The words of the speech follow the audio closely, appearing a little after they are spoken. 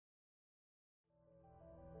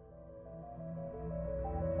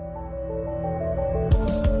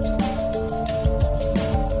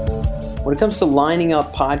When it comes to lining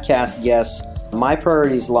up podcast guests, my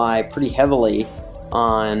priorities lie pretty heavily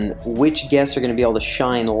on which guests are going to be able to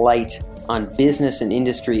shine light on business and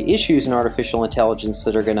industry issues in artificial intelligence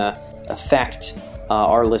that are going to affect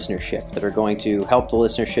our listenership, that are going to help the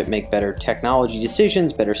listenership make better technology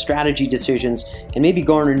decisions, better strategy decisions, and maybe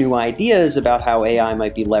garner new ideas about how AI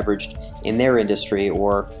might be leveraged in their industry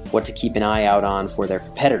or what to keep an eye out on for their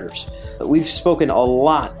competitors. We've spoken a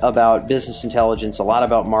lot about business intelligence, a lot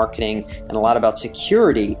about marketing, and a lot about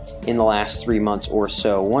security in the last 3 months or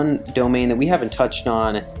so. One domain that we haven't touched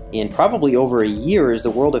on in probably over a year is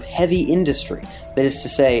the world of heavy industry. That is to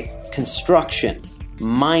say, construction,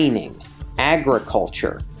 mining,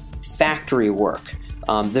 agriculture, factory work.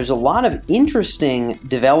 There's a lot of interesting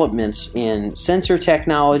developments in sensor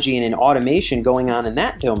technology and in automation going on in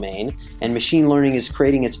that domain, and machine learning is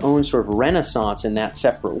creating its own sort of renaissance in that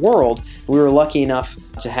separate world. We were lucky enough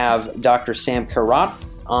to have Dr. Sam Kherat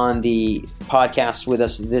on the podcast with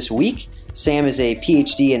us this week. Sam is a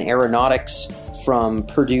PhD in aeronautics from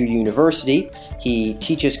Purdue University. He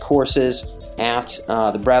teaches courses at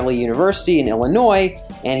the Bradley University in Illinois,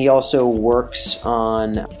 and he also works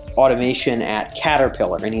on automation at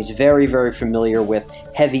Caterpillar, and he's very, very familiar with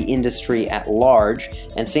heavy industry at large.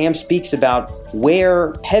 And Sam speaks about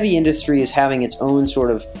where heavy industry is having its own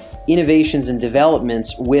sort of innovations and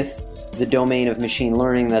developments with the domain of machine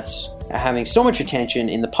learning that's having so much attention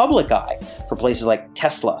in the public eye for places like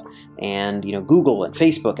Tesla and Google and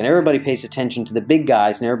Facebook, and everybody pays attention to the big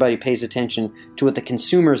guys and everybody pays attention to what the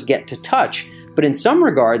consumers get to touch. But in some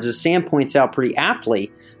regards, as Sam points out pretty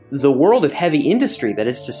aptly, the world of heavy industry, that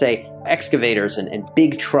is to say excavators and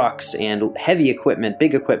big trucks and heavy equipment,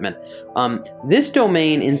 big equipment, this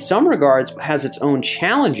domain in some regards has its own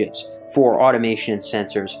challenges for automation and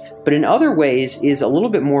sensors, but in other ways is a little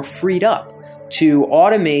bit more freed up to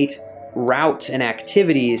automate routes and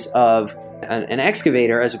activities of an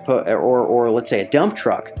excavator as or let's say a dump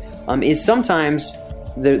truck is sometimes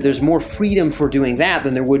there's more freedom for doing that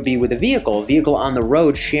than there would be with a vehicle. A vehicle on the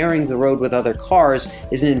road, sharing the road with other cars,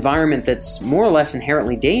 is an environment that's more or less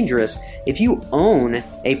inherently dangerous. If you own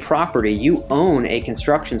a property, you own a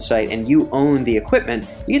construction site, and you own the equipment,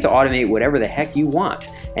 you get to automate whatever the heck you want.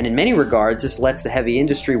 And in many regards, this lets the heavy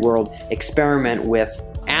industry world experiment with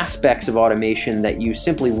aspects of automation that you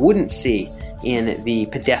simply wouldn't see in the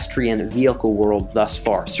pedestrian vehicle world thus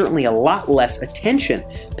far. Certainly a lot less attention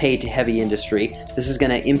paid to heavy industry. This is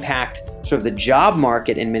going to impact sort of the job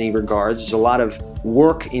market in many regards. There's a lot of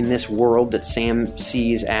work in this world that Sam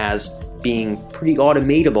sees as being pretty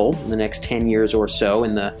automatable in the next 10 years or so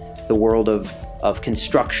in the world of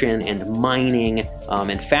construction and mining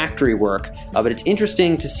and factory work. But it's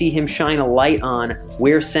interesting to see him shine a light on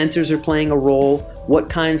where sensors are playing a role, what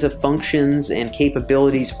kinds of functions and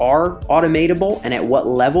capabilities are automatable and at what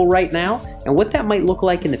level right now, and what that might look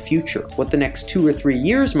like in the future, what the next 2 or 3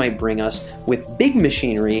 years might bring us with big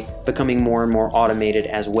machinery becoming more and more automated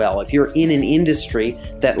as well. If you're in an industry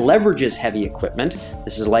that leverages heavy equipment,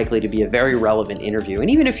 this is likely to be a very relevant interview. And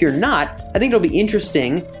even if you're not, I think it'll be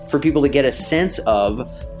interesting for people to get a sense of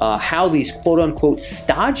how these quote-unquote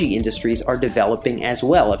stodgy industries are developing as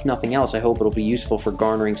well. If nothing else, I hope it'll be useful for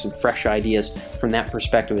garnering some fresh ideas from that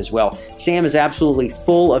perspective as well. Sam is absolutely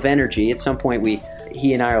full of energy. At some point,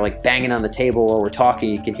 he and I are like banging on the table while we're talking.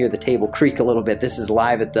 You can hear the table creak a little bit. This is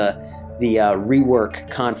live at the Rework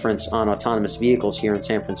conference on autonomous vehicles here in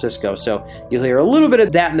San Francisco. So you'll hear a little bit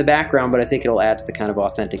of that in the background, but I think it'll add to the kind of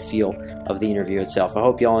authentic feel of the interview itself. I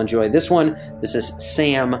hope you all enjoy this one. This is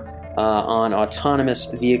Sam on autonomous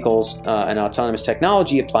vehicles and autonomous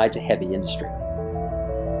technology applied to heavy industry.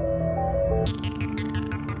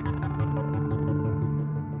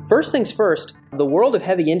 First things first, the world of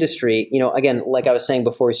heavy industry, again, like I was saying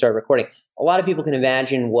before we started recording, a lot of people can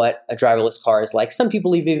imagine what a driverless car is like. Some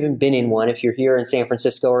people have even been in one. If you're here in San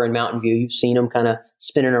Francisco or in Mountain View, you've seen them kind of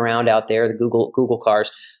spinning around out there, the Google cars.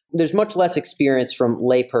 There's much less experience from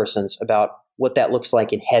laypersons about what that looks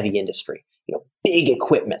like in heavy industry. Big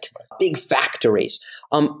equipment, big factories.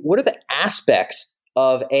 What are the aspects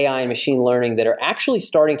of AI and machine learning that are actually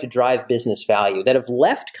starting to drive business value, that have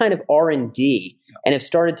left kind of R&D and have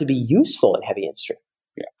started to be useful in heavy industry?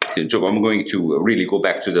 Yeah. So I'm going to really go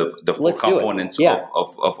back to the four components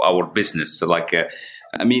of our business. So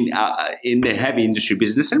in the heavy industry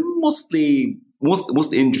business, and most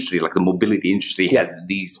industry, like the mobility industry, has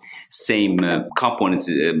these same components,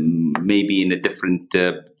 maybe in a different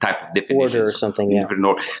type of definition order or something. Yeah.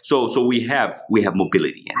 So we have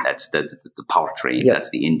mobility, and that's the powertrain, that's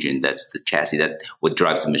the engine, that's the chassis, that what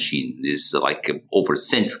drives the machine is like over a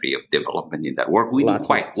century of development in that work. We do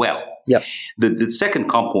quite well. Yep. The second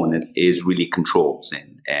component is really controls,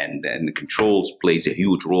 and the controls plays a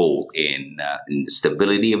huge role in the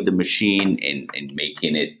stability of the machine, in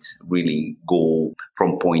making it really go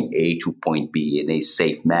from point A to point B in a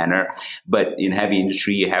safe manner. But in heavy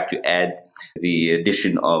industry, you have to add the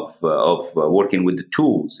addition of working with the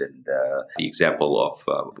tools, and the example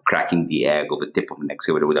of cracking the egg of the tip of an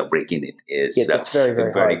excavator without breaking it is that's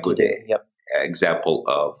very good example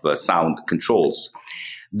of sound controls.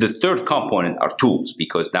 The third component are tools,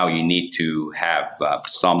 because now you need to have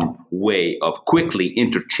some way of quickly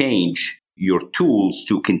interchange your tools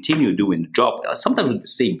to continue doing the job, sometimes with the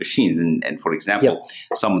same machines. And for example,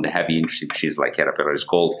 some of the heavy industry machines like Caterpillar is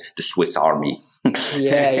called the Swiss Army of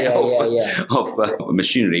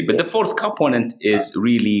machinery. But the fourth component is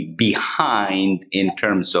really behind in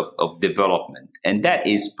terms of development, and that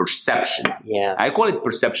is perception. I call it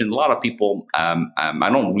perception. A lot of people, I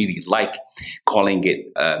don't really like calling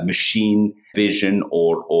it machine vision,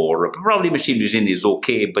 or probably machine vision is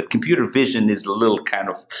okay, but computer vision is a little kind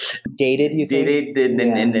of dated,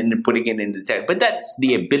 and putting it in the tech. But that's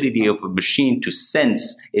the ability of a machine to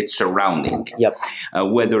sense its surrounding,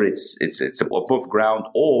 whether it's above ground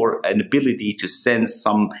or an ability to sense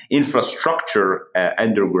some infrastructure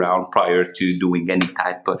underground prior to doing any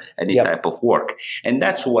type of work. And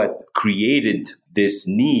that's what created this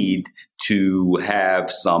need to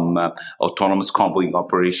have some autonomous convoying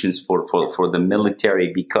operations for the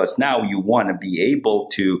military, because now you want to be able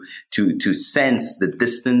to sense the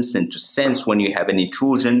distance and to sense when you have an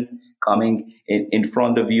intrusion coming in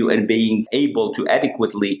front of you, and being able to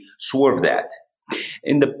adequately swerve that.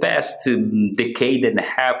 In the past decade and a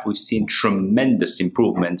half, we've seen tremendous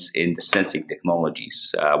improvements in the sensing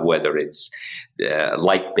technologies, whether it's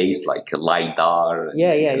light-based like LiDAR,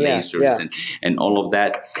 lasers, and all of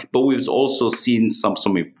that. But we've also seen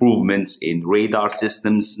some improvements in radar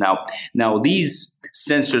systems. Now these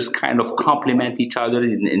sensors kind of complement each other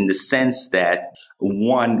in the sense that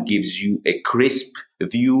one gives you a crisp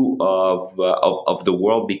view of the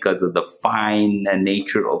world because of the fine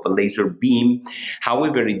nature of a laser beam.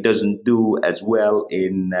 However, it doesn't do as well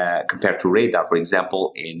in compared to radar, for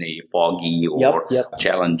example, in a foggy or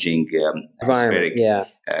challenging atmospheric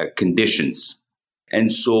conditions.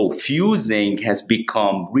 And so fusing has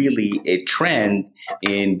become really a trend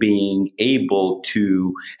in being able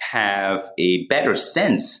to have a better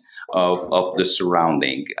sense of the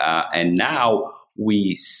surrounding. And now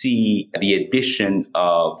we see the addition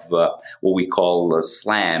of what we call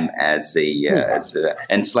SLAM and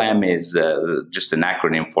SLAM is just an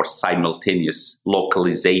acronym for simultaneous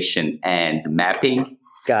localization and mapping.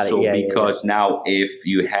 Got it. So because now if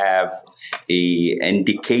you have a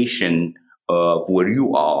indication of where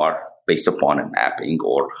you are based upon a mapping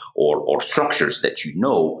or structures that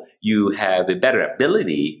you have a better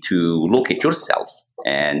ability to locate yourself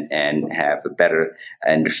and have a better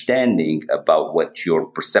understanding about what your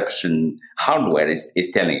perception hardware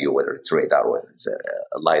is telling you, whether it's radar, whether it's a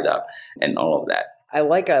LiDAR, and all of that. I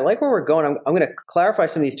like where we're going. I'm going to clarify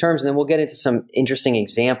some of these terms, and then we'll get into some interesting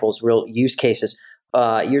examples, real use cases.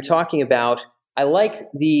 You're talking about, I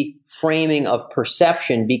like the framing of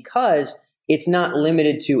perception because it's not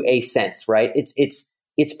limited to a sense, right?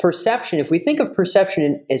 It's perception. If we think of perception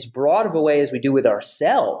in as broad of a way as we do with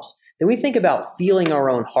ourselves, then we think about feeling our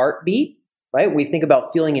own heartbeat, right? We think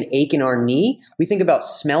about feeling an ache in our knee. We think about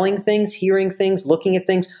smelling things, hearing things, looking at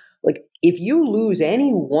things. Like if you lose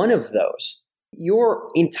any one of those, your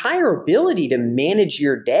entire ability to manage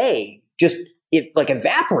your day just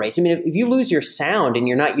evaporates. I mean, if you lose your sound and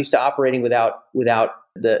you're not used to operating without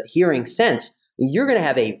the hearing sense, you're going to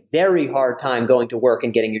have a very hard time going to work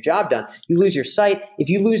and getting your job done. You lose your sight. If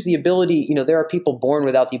you lose the ability, there are people born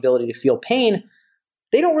without the ability to feel pain.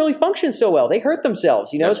 They don't really function so well. They hurt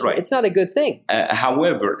themselves. That's right. It's not a good thing.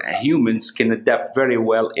 However, humans can adapt very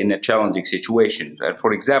well in a challenging situation.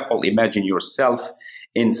 For example, imagine yourself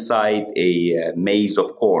inside a maze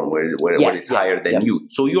of corn where it's higher than you.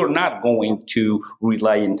 So you're not going to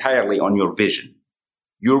rely entirely on your vision.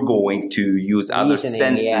 You're going to use other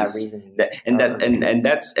senses, and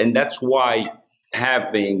that's why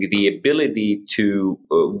having the ability to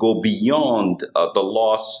go beyond the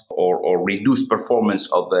loss or reduced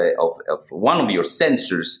performance of one of your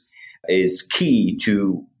sensors is key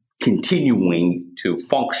to continuing to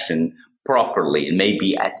function properly, and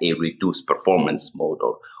maybe at a reduced performance mode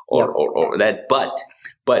or that.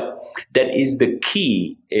 But that is the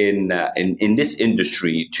key in this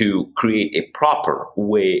industry to create a proper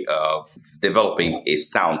way of developing a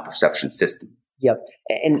sound perception system. Yep.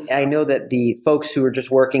 And I know that the folks who are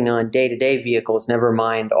just working on day-to-day vehicles never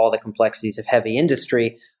mind all the complexities of heavy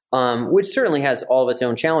industry. which certainly has all of its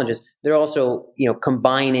own challenges. They're also,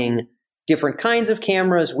 combining different kinds of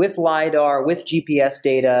cameras with LiDAR, with GPS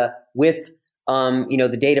data, with,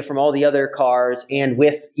 the data from all the other cars, and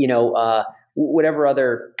with, whatever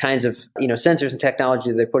other kinds of, sensors and technology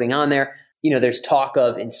that they're putting on there. There's talk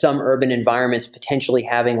of, in some urban environments, potentially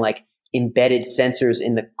having like embedded sensors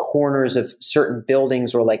in the corners of certain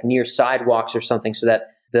buildings or like near sidewalks or something, so that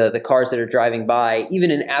the cars that are driving by,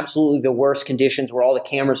 even in absolutely the worst conditions where all the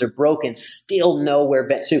cameras are broken, still know where.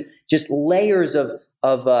 So just layers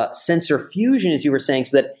of sensor fusion, as you were saying,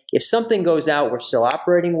 so that if something goes out, we're still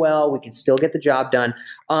operating well, we can still get the job done.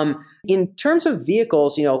 In terms of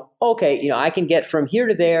vehicles, I can get from here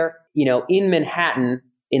to there, in Manhattan,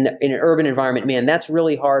 in an urban environment. Man, that's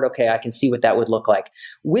really hard. Okay, I can see what that would look like.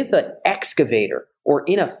 With an excavator or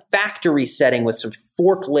in a factory setting with some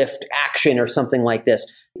forklift action or something like this,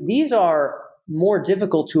 these are more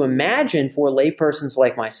difficult to imagine for laypersons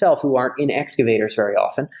like myself who aren't in excavators very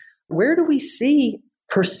often. Where do we see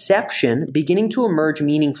perception beginning to emerge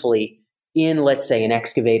meaningfully in, let's say, an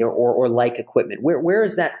excavator or like equipment? Where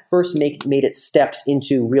is that first made its steps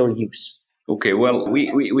into real use? Okay, well,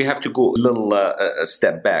 we have to go a little a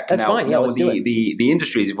step back. That's fine. Yeah, let's do it. The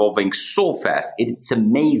industry is evolving so fast. It's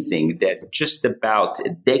amazing that just about a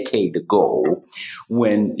decade ago,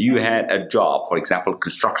 when you had a job, for example,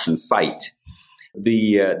 construction site,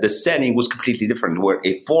 the setting was completely different, where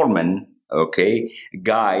a foreman,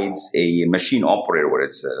 guides a machine operator, whether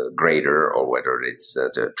it's a grader or whether it's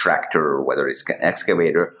a tractor or whether it's an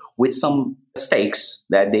excavator, with some stakes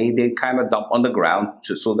that they kind of dump on the ground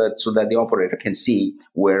so that the operator can see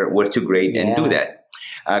where to grade and do that.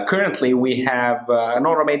 Currently, we have an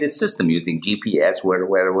automated system using GPS where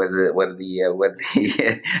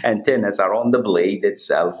the antennas are on the blade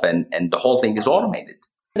itself, and the whole thing is automated.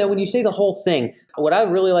 Now, when you say the whole thing, what I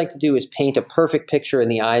really like to do is paint a perfect picture in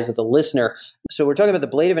the eyes of the listener. So we're talking about the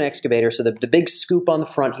blade of an excavator. So the big scoop on the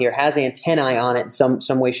front here has antennae on it in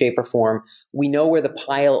some way, shape, or form. We know where the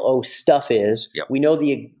pile O stuff is. Yep. We know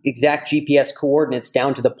the exact GPS coordinates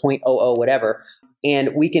down to the 0.00 whatever. And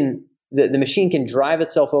the machine can drive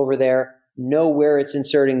itself over there, know where it's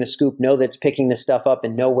inserting the scoop, know that it's picking the stuff up,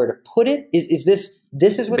 and know where to put it. Is this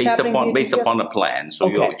what's happening? Based upon a plan. So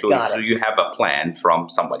you have a plan from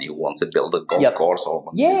somebody who wants to build a golf course or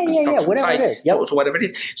whatever site. it is. So whatever it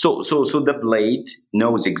is. So the blade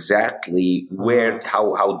knows exactly where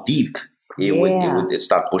how deep it would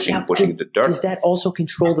start pushing the dirt. Does that also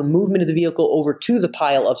control the movement of the vehicle over to the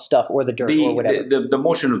pile of stuff or the dirt or whatever? The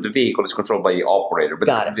motion of the vehicle is controlled by the operator, but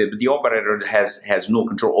the operator has no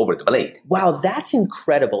control over the blade. Wow, that's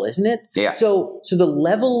incredible, isn't it? Yeah. So the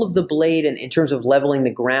level of the blade, and in terms of leveling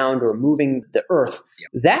the ground or moving the earth,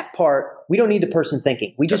 that part, we don't need the person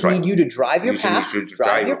thinking. We just need you to drive your path.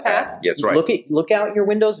 Drive your path. That's right. Look out your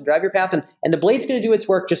windows and drive your path, and the blade's going to do its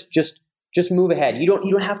work. Just move ahead. You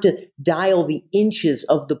don't have to dial the inches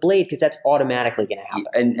of the blade, because that's automatically going to happen.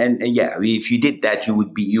 And if you did that,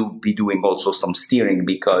 you'd be doing also some steering,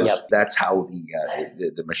 because that's how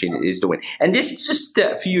the machine is doing. And this is just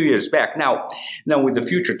a few years back. Now with the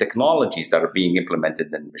future technologies that are being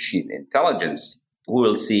implemented in machine intelligence, we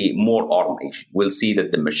will see more automation. We'll see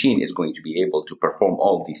that the machine is going to be able to perform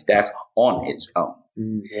all these tasks on its own.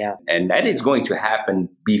 And that is going to happen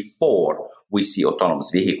before we see autonomous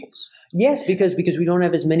vehicles. Yes, because we don't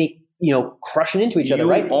have as many, crushing into each other,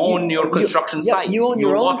 right? You own your construction site. You own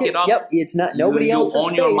your own. Lock it up. Yep, it's not nobody else's space. You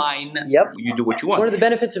own your mine. Yep. You do what you It's want. one of the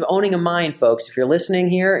benefits of owning a mine, folks. If you're listening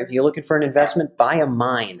here, if you're looking for an investment, buy a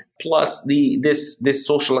mine. Plus this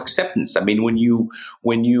social acceptance. I mean, when you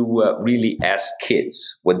really ask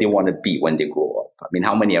kids what they want to be when they grow up. I mean,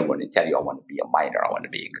 how many are going to tell you, I want to be a miner, I want to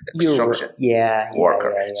be a construction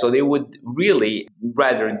worker? Yeah. So they would really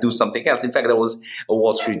rather do something else. In fact, there was a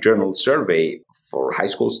Wall Street Journal survey for high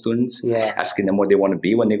school students, asking them what they want to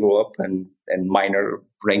be when they grow up, and miner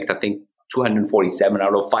ranked, I think, 247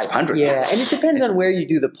 out of 500. Yeah, and it depends on where you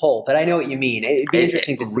do the poll, but I know what you mean. It'd be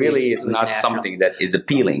interesting to see. It really is not something that is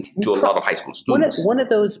appealing to a lot of high school students. One of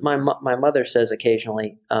those, my mother says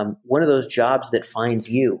occasionally, one of those jobs that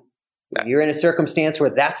finds you. You're in a circumstance where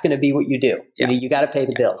that's going to be what you do. You got to pay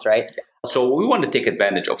the bills, right? So we want to take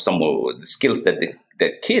advantage of some of the skills that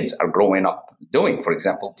kids are growing up doing. For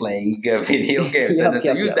example, playing video games,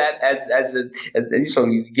 use that as so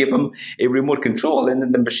you give them a remote control, and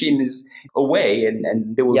then the machine is away,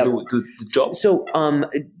 and they will do the job. So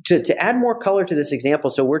to add more color to this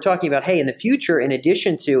example, so we're talking about, hey, in the future, in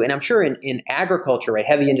addition to, and I'm sure in agriculture, right,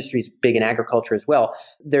 heavy industry is big in agriculture as well.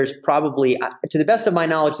 There's probably, to the best of my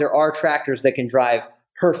knowledge, there are tractors that can drive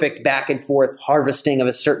perfect back and forth harvesting of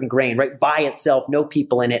a certain grain, right? By itself, no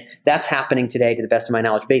people in it. That's happening today, to the best of my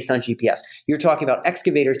knowledge, based on GPS. You're talking about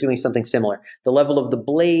excavators doing something similar. The level of the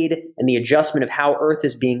blade and the adjustment of how earth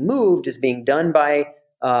is being moved is being done by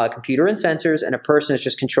computer and sensors, and a person is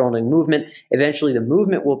just controlling movement. Eventually, the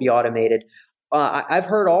movement will be automated. I've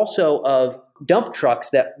heard also of dump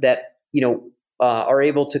trucks that are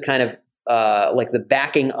able to kind of like the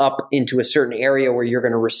backing up into a certain area where you're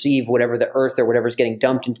going to receive whatever the earth or whatever is getting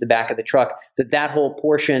dumped into the back of the truck, that whole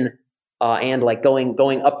portion and like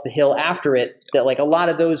going up the hill after it, that like a lot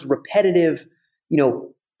of those repetitive,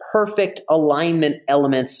 perfect alignment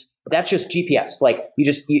elements, that's just GPS. Like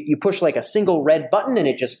you push like a single red button and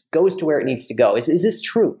it just goes to where it needs to go. Is this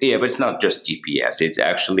true? Yeah, but it's not just GPS. It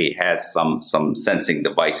actually has some sensing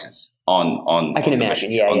devices on I can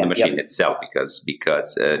imagine. The machine itself, because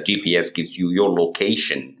GPS gives you your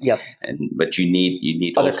location. Yep. But you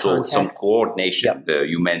need other also context. some coordination. Yep.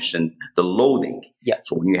 You mentioned the loading. Yep.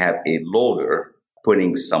 So when you have a loader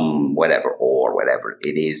putting some whatever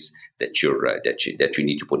it is that you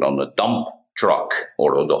need to put on a dump truck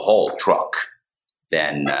or the whole truck,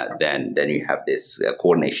 then you have this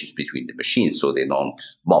coordination between the machines so they don't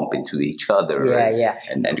bump into each other.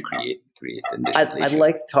 And then create I'd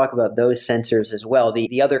like to talk about those sensors as well.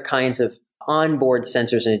 The other kinds of onboard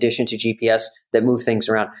sensors in addition to GPS that move things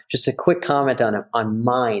around. Just a quick comment on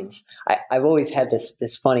mines. I've always had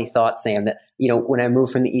this funny thought, Sam, that when I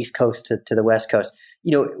moved from the East Coast to the West Coast,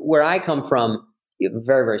 where I come from, a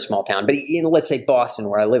very, very small town, but let's say Boston,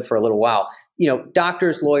 where I lived for a little while,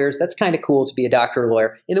 doctors, lawyers, that's kind of cool to be a doctor or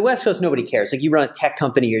lawyer. In the West Coast, nobody cares. Like, you run a tech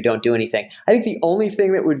company or don't do anything. I think the only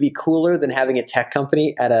thing that would be cooler than having a tech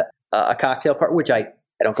company at a cocktail party, which I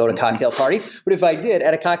don't go to cocktail parties, but if I did,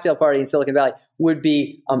 at a cocktail party in Silicon Valley, would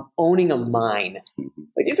be owning a mine.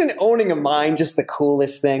 Like, isn't owning a mine just the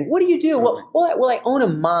coolest thing? What do you do? Well, I own a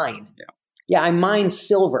mine. Yeah, I mine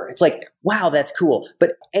silver. It's like, wow, that's cool.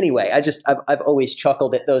 But anyway, I've always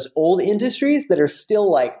chuckled at those old industries that are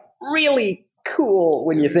still like really cool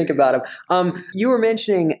when you think about them. You were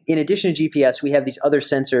mentioning, in addition to GPS, we have these other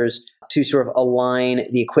sensors to sort of align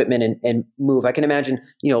the equipment and move. I can imagine,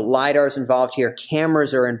 LiDAR is involved here,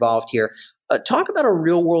 cameras are involved here. Talk about a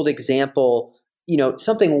real world example,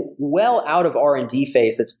 something well out of R&D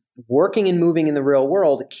phase that's working and moving in the real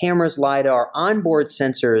world, cameras, LiDAR, onboard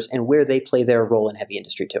sensors, and where they play their role in heavy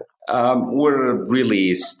industry too. We're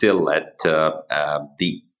really still at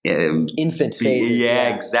the infant phase. Yeah,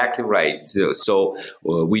 exactly right. So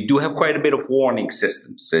we do have quite a bit of warning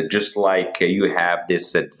systems, just like you have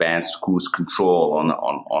this advanced cruise control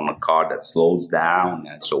on a car that slows down.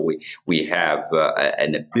 And so we have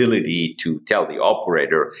an ability to tell the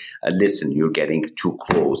operator, listen, you're getting too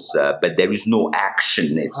close, but there is no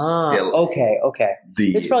action. It's still okay.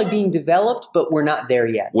 It's probably being developed, but we're not there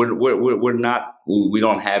yet. We're not. We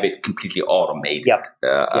don't have it completely automated. Yep.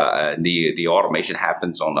 The automation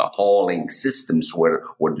happens on the hauling systems where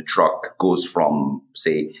the truck goes from,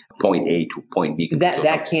 say, point A to point B.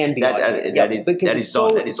 That can be automated. That is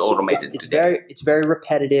automated today. It's very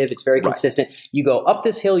repetitive. It's very consistent. You go up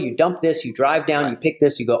this hill, you dump this, you drive down, you pick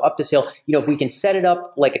this, you go up this hill. If we can set it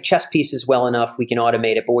up like a chess pieces well enough, we can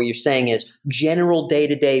automate it. But what you're saying is general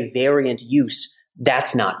day-to-day variant use.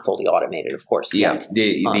 That's not fully automated, of course. Yeah,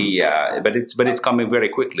 but it's coming very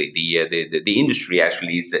quickly. The industry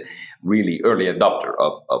actually is a really early adopter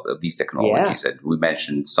of these technologies. And we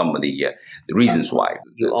mentioned some of the reasons why.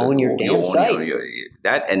 You own your damn site.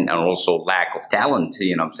 That and also lack of talent.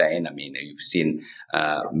 You know what I'm saying? I mean, you've seen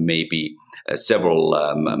maybe several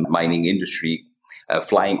mining industry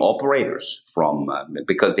flying operators from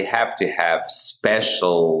because they have to have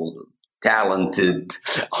special talented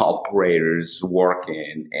operators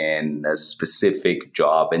working in a specific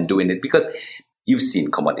job and doing it, because you've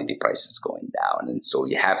seen commodity prices going down. And so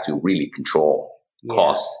you have to really control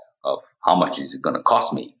cost of how much is it going to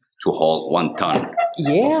cost me to haul 1 ton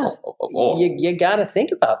of ore. You got to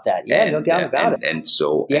think about that. Yeah, no doubt about it. And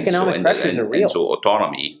so the economic pressures are real. And so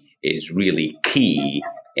autonomy is really key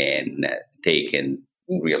in taking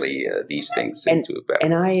really these things into better.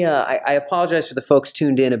 And I apologize for the folks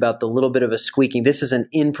tuned in about the little bit of a squeaking. This is an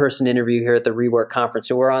in-person interview here at the Rework conference.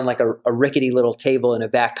 So we're on like a rickety little table in a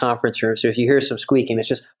back conference room. So if you hear some squeaking, it's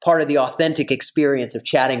just part of the authentic experience of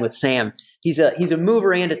chatting with Sam. He's a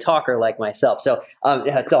mover and a talker like myself. So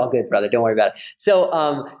it's all good, brother. Don't worry about it.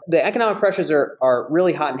 So the economic pressures are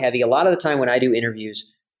really hot and heavy. A lot of the time when I do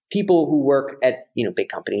interviews, people who work at big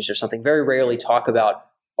companies or something very rarely talk about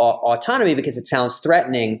autonomy because it sounds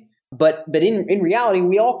threatening, but in reality,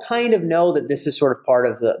 we all kind of know that this is sort of part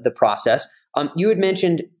of the process. You had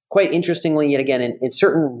mentioned quite interestingly, yet again, in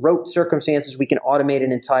certain rote circumstances, we can automate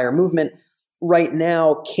an entire movement. Right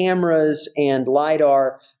now, cameras and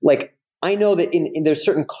LiDAR, like I know that in there's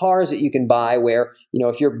certain cars that you can buy where,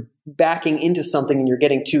 if you're backing into something and you're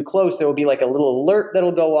getting too close, there will be like a little alert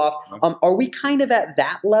that'll go off. Are we kind of at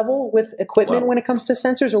that level with equipment when it comes to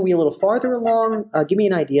sensors? Are we a little farther along? Give me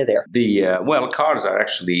an idea there. Cars are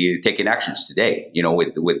actually taking actions today,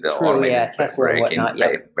 with the automated Tesla braking, and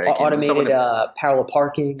whatnot. Automated parallel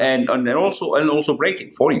parking. And also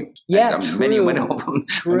braking for you. Yeah, and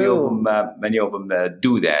true. Many of them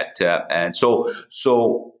do that. And so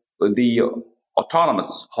the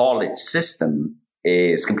autonomous haulage system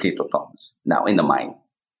is completely autonomous now in the mine.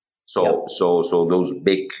 So those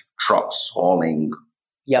big trucks hauling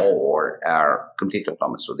ore are completely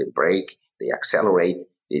autonomous. So they brake, they accelerate,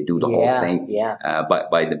 they do the whole thing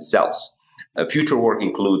by themselves. Future work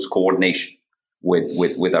includes coordination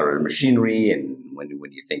with our machinery, and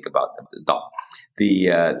when you think about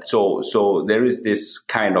so there is this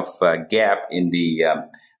kind of gap in the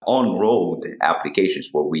on-road applications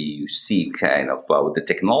where we see kind of the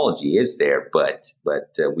technology is there, but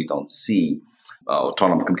we don't see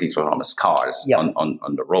completely autonomous cars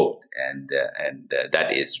on the road, and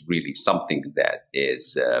that is really something that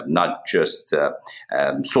is not just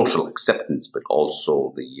social acceptance, but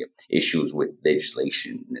also the issues with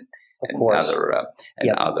legislation and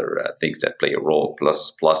other things that play a role.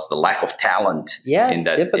 Plus the lack of talent in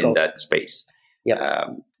that space. Yeah.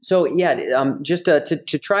 Just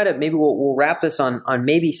to try to maybe we'll wrap this on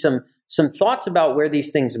maybe some thoughts about where these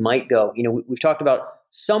things might go. We've talked about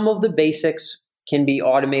some of the basics can be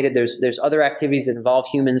automated. There's other activities that involve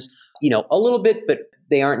humans, a little bit, but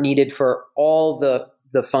they aren't needed for all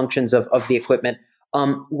the functions of the equipment.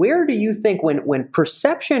 Where do you think when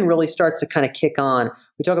perception really starts to kind of kick on,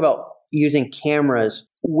 we talk about using cameras,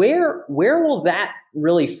 where will that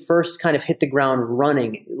really first kind of hit the ground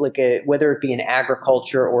running, like whether it be in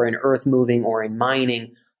agriculture or in earth moving or in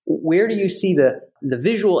mining? Where do you see the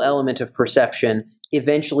visual element of perception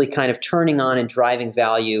eventually kind of turning on and driving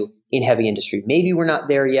value in heavy industry? Maybe we're not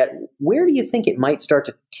there yet. Where do you think it might start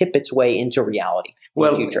to tip its way into reality in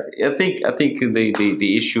the future? I think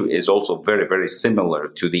the issue is also very, very similar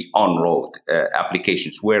to the on-road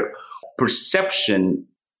applications, where perception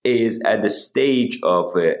is at the stage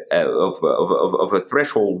of a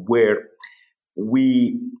threshold where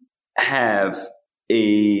we have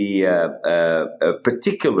a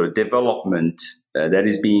particular development that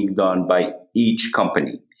is being done by each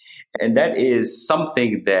company. And that is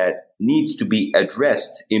something that needs to be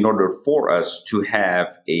addressed in order for us to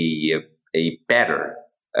have a better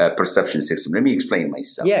perception system. Let me explain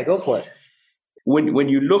myself. Yeah, go for it. When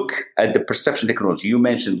you look at the perception technology, you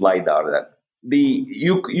mentioned LiDAR, that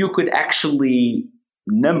you could actually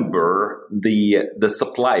number the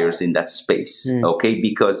suppliers in that space, okay,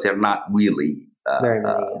 because they're not really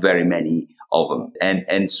very many of them,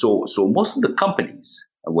 and so most of the companies,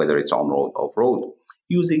 whether it's on road, off road,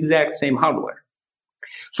 use the exact same hardware.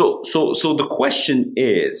 So the question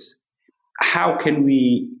is, how can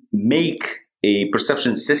we make a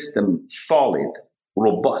perception system solid,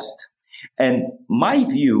 robust? And my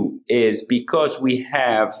view is because we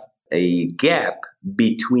have a gap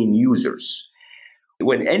between users.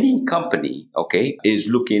 When any company, is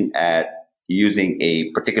looking at using a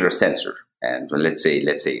particular sensor, and let's say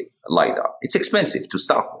LiDAR, it's expensive to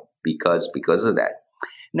start with because of that.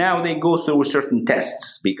 Now they go through certain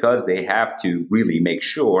tests because they have to really make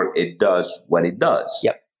sure it does what it does.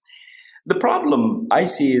 Yep. The problem I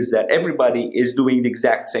see is that everybody is doing the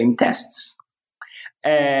exact same tests.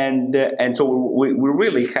 And so we're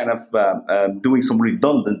really kind of doing some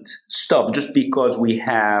redundant stuff just because we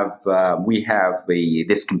have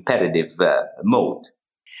this competitive mode,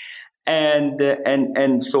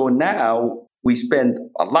 and so now we spend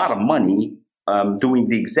a lot of money doing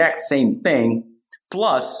the exact same thing.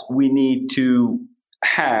 Plus, we need to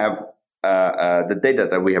have the data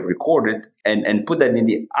that we have recorded and put that in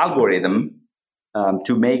the algorithm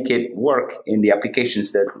to make it work in the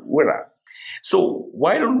applications that we're at. So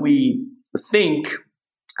why don't we think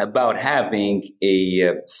about having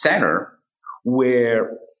a center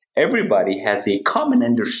where everybody has a common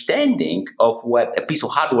understanding of what a piece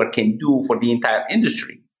of hardware can do for the entire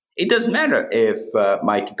industry? It doesn't matter if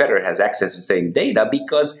my competitor has access to the same data,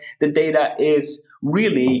 because the data is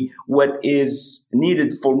really what is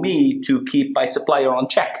needed for me to keep my supplier on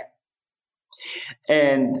check.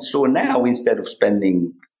 And so now, instead of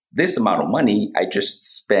spending this amount of money, I just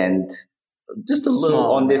spend just a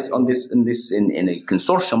little in a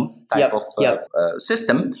consortium type of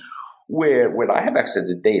system where I have access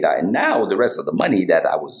to data. And now the rest of the money that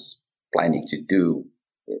I was planning to do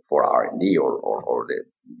for R&D or the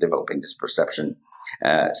developing this perception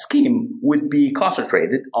scheme would be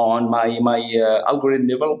concentrated on my algorithm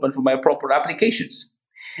development for my proper applications.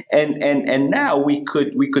 And now we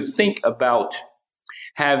could think about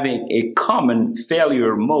having a common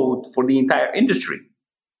failure mode for the entire industry.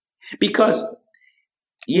 Because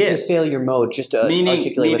yes, failure mode, just to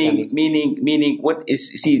articulate what that means. Meaning what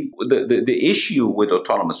is, see, the issue with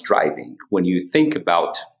autonomous driving, when you think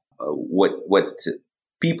about what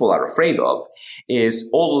people are afraid of, is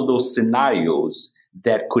all of those scenarios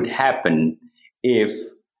that could happen if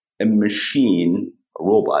a machine, a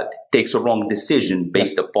robot, takes a wrong decision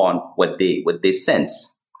based upon what they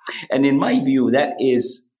sense. And in my view, that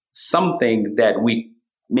is something that we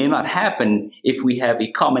may not happen if we have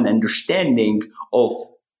a common understanding of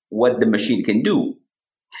what the machine can do.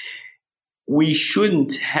 We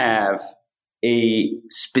shouldn't have a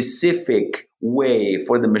specific way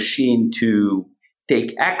for the machine to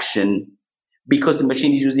take action because the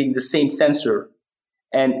machine is using the same sensor.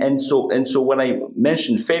 And so when I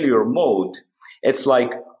mentioned failure mode, it's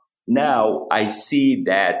like now I see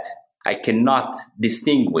that I cannot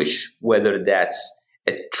distinguish whether that's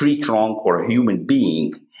a tree trunk or a human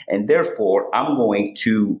being, and therefore I'm going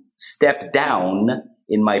to step down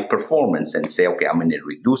in my performance and say, okay, I'm in a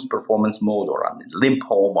reduced performance mode, or I'm in limp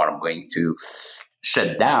home, or I'm going to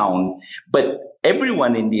shut down. But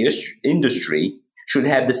everyone in the industry should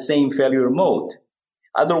have the same failure mode.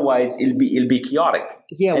 Otherwise, it'll be chaotic.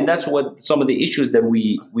 Yeah, and that's what some of the issues that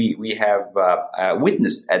we have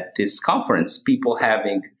witnessed at this conference. People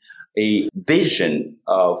having a vision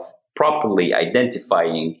of properly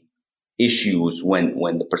identifying issues when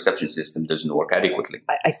the perception system doesn't work adequately.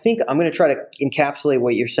 I think I'm going to try to encapsulate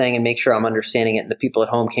what you're saying and make sure I'm understanding it, and the people at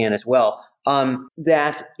home can as well.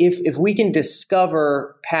 That if we can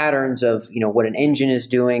discover patterns of what an engine is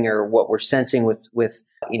doing or what we're sensing with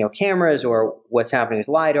cameras or what's happening with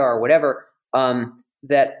LiDAR or whatever,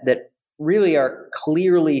 that really are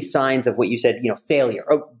clearly signs of what you said, failure,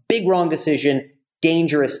 a big wrong decision,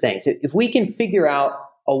 dangerous things. If we can figure out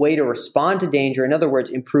a way to respond to danger, in other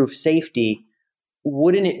words, improve safety,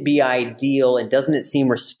 wouldn't it be ideal, and doesn't it seem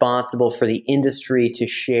responsible for the industry to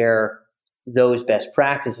share those best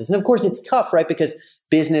practices? And of course, it's tough, right? Because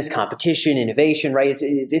business, competition, innovation, right?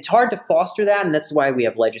 It's hard to foster that, and that's why we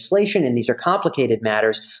have legislation, and these are complicated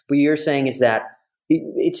matters. But what you're saying is that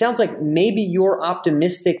it sounds like maybe you're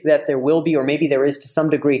optimistic that there will be, or maybe there is to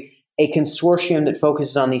some degree, a consortium that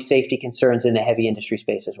focuses on these safety concerns in the heavy industry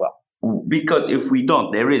space as well. Because if we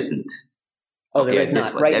don't, there isn't. Oh, there is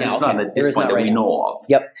not right now. There is not at this point that we know of.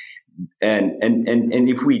 Yep. And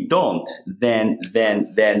if we don't, then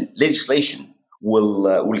legislation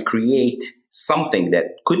will create something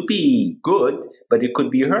that could be good, but it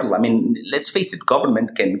could be a hurdle. I mean, let's face it,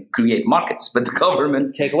 government can create markets, but the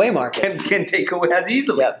government take away markets can take away as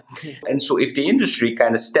easily. Yep. And so if the industry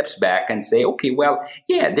kind of steps back and say, okay, well,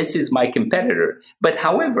 yeah, this is my competitor, but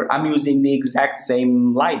however, I'm using the exact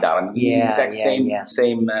same LiDAR, I'm using the exact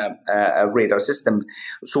same radar system.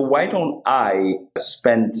 So why don't I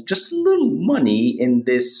spend just a little money in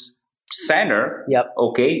this center? Yep.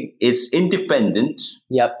 Okay. It's independent.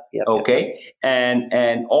 Yep. Okay. And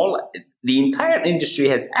the entire industry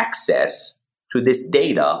has access to this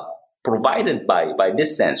data provided by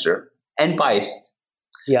this sensor and biased.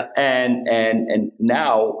 Yeah. And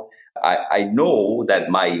now I know that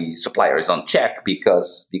my supplier is on check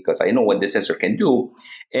because I know what this sensor can do.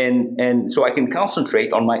 And so I can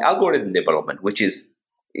concentrate on my algorithm development, which is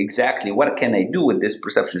exactly what can I do with this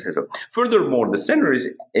perception sensor. Furthermore, the center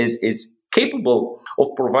is capable of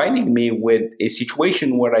providing me with a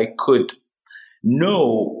situation where I could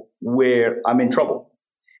know where I'm in trouble.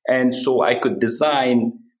 And so I could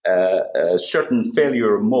design certain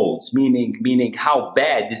failure modes, meaning how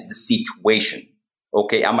bad is the situation?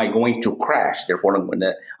 Okay, am I going to crash? Therefore,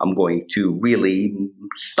 I'm going to really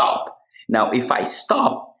stop. Now, if I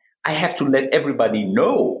stop, I have to let everybody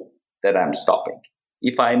know that I'm stopping.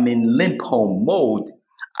 If I'm in limp home mode,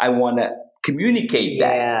 I want to communicate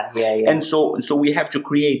that. Yeah. And so we have to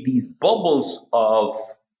create these bubbles of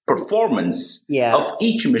performance of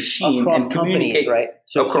each machine across and companies, right?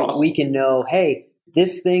 So we can know, hey,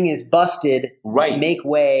 this thing is busted, right? Make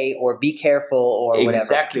way or be careful or whatever.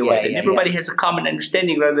 Exactly right. And everybody has a common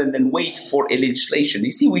understanding rather than wait for a legislation.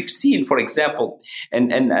 You see, we've seen, for example,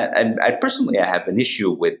 and I personally have an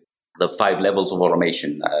issue with the 5 levels of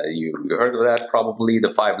automation. You heard of that probably,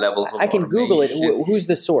 the 5 levels of automation. I can Google it. Who's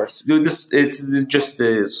the source? It's just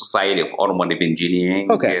the Society of Automotive Engineering,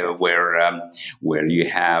 okay. where you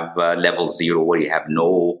have level 0, where you have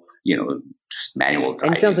no just manual driving.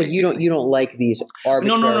 And it sounds like you don't like these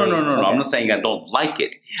arbitrary. No. Okay. I'm not saying I don't like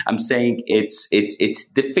it. I'm saying it's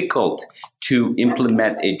difficult to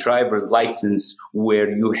implement a driver's license where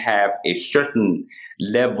you have a certain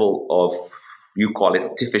level of, you call it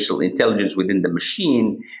artificial intelligence within the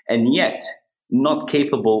machine, and yet not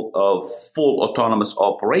capable of full autonomous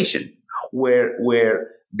operation, where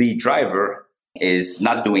the driver is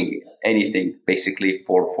not doing anything basically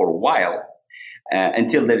for a while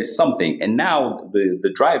until there is something. And now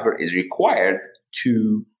the driver is required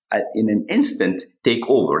to, in an instant, take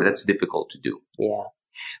over. That's difficult to do. Yeah.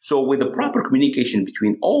 So with the proper communication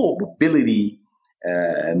between all mobility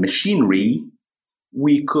machinery,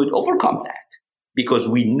 we could overcome that, because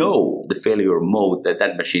we know the failure mode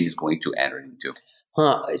that machine is going to enter into.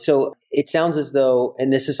 So it sounds as though,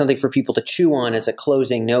 and this is something for people to chew on as a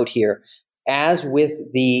closing note here, as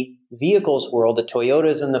with the vehicles world, the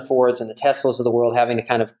Toyotas and the Fords and the Teslas of the world having to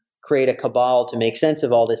kind of create a cabal to make sense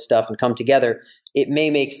of all this stuff and come together, it may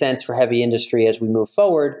make sense for heavy industry as we move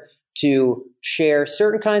forward to share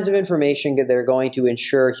certain kinds of information that are going to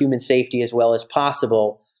ensure human safety as well as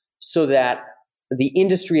possible, so that the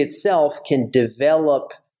industry itself can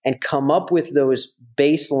develop and come up with those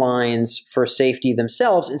baselines for safety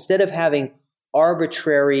themselves, instead of having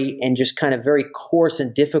arbitrary and just kind of very coarse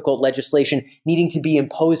and difficult legislation needing to be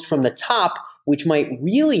imposed from the top, which might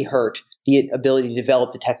really hurt the ability to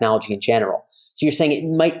develop the technology in general. So you're saying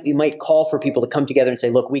it might call for people to come together and say,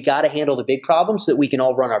 look, we got to handle the big problems so that we can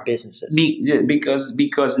all run our businesses.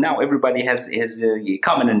 Because now everybody has a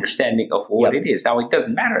common understanding of what it is. Now it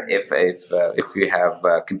doesn't matter if you have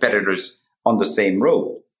competitors on the same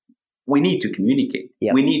road. We need to communicate.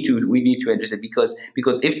 Yep. We need to understand, because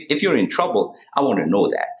if you're in trouble, I want to know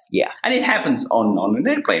that. Yeah. And it happens on an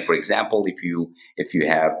airplane, for example, if you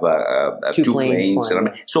have two planes.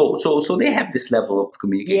 So they have this level of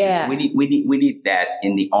communication. Yeah. We need that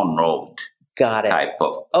in the on-road. Got it. Type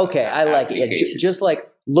of okay, I like it. Yeah, just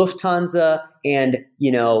like Lufthansa and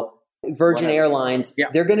Virgin Airlines,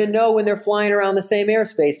 they're going to know when they're flying around the same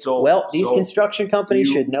airspace. These construction companies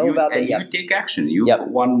should know about that. You take action.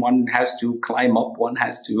 One has to climb up, one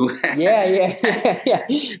has to. yeah.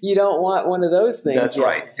 You don't want one of those things. That's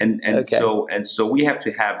right. And so we have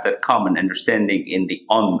to have that common understanding in the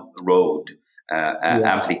on-road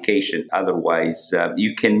application. Otherwise,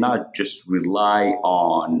 you cannot just rely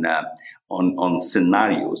on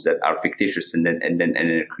scenarios that are fictitious and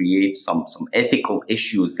then create some ethical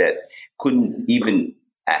issues that couldn't even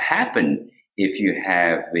happen if you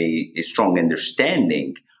have a strong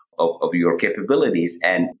understanding of your capabilities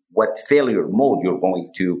and what failure mode you're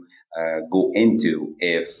going to go into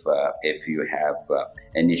if you have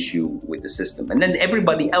an issue with the system, and then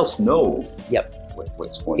everybody else know.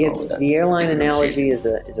 What's going on with that. The airline analogy is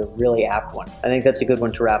a really apt one. I think that's a good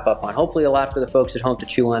one to wrap up on. Hopefully a lot for the folks at home to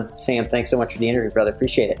chew on. Sam, thanks so much for the interview, brother.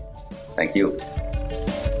 Appreciate it. Thank you.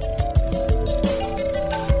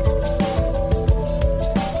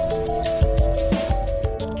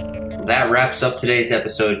 That wraps up today's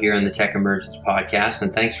episode here on the Tech Emergence Podcast,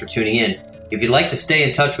 and thanks for tuning in. If you'd like to stay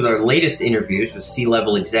in touch with our latest interviews with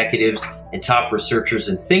C-level executives and top researchers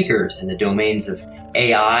and thinkers in the domains of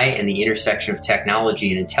AI and the intersection of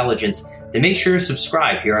technology and intelligence, then make sure to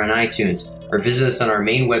subscribe here on iTunes or visit us on our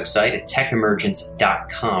main website at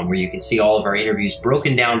techemergence.com, where you can see all of our interviews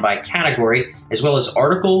broken down by category, as well as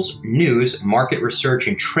articles, news, market research,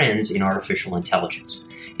 and trends in artificial intelligence.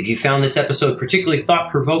 If you found this episode particularly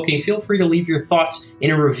thought-provoking, feel free to leave your thoughts in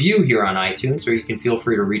a review here on iTunes, or you can feel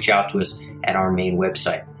free to reach out to us at our main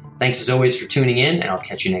website. Thanks as always for tuning in, and I'll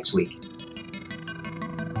catch you next week.